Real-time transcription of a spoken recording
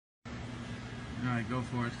right, go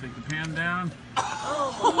for it. Take the pan down.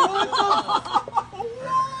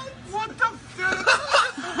 What the fuck?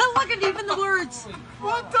 Look at even the words.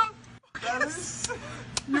 What the? That is.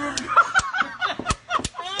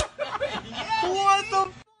 What the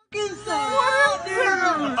fuck is that?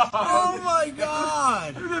 Dude? Oh my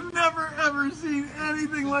god! I've never ever seen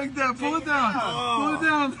anything like that. Pull it down. Pull it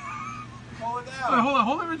down. Pull it Wait, down.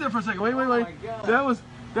 hold it right there for a second. Wait.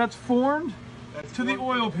 That's formed to the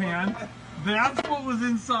oil pan. That's what was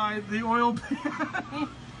inside the oil pan.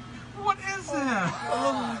 What is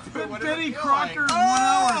that? Is that Betty Crocker's 1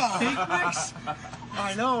 hour cake mix?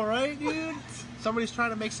 I know, right, dude? Somebody's trying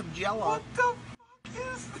to make some Jello. What the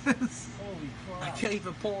fuck is this? I can't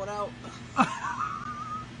even pull it out.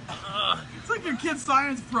 It's like your kid's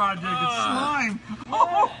science project. It's slime.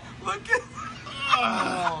 Oh, look at.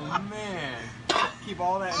 Oh man! Keep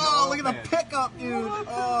all that. In the Oh, oil look at pan. the pickup, dude.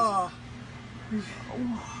 Oh,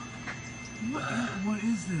 What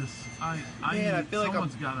is this? Man, I feel like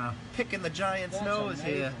someone's gotta. picking the giant's nose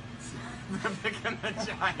here. Picking the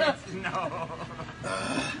giants. No.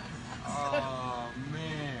 Oh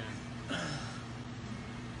man!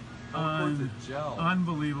 Of gel.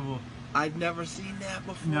 Unbelievable. I've never seen that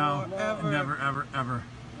before. No, ever. never, ever, ever.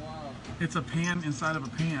 Wow. It's a pan inside of a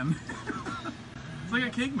pan. It's like a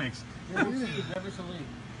cake mix. Never see, never salute.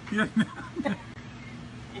 Yeah.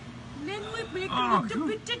 Then we make Oh, a little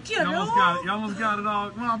bit of You almost got it. You almost got it all.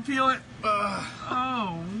 Come on, peel it.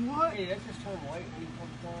 Oh, what? Hey, that's just turned white when you put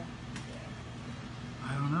it down.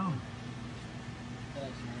 I don't know. That's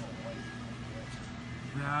more white.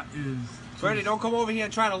 That is. Freddie, don't come over here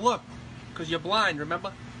and try to look, because you're blind,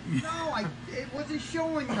 remember? No, it wasn't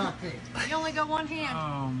showing nothing. You only got one hand.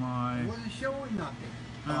 Oh my. It wasn't showing nothing.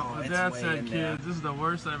 Oh, But it's that's way it, in kids. there. This is the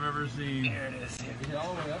worst I've ever seen. Here it is. Is it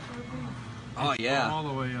all the way up there? Oh, yeah. All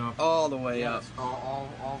the way up. All the way up. Yes, all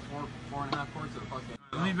 4.5 quarts of fucking.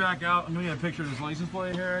 Let me back out. I'm gonna get a picture of this license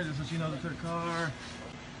plate here, just so she knows it's her car.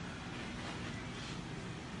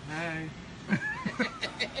 Hey.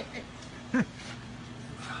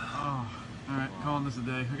 Oh, all right. Calling this a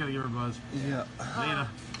day. I gotta give her a buzz. Yeah. Later.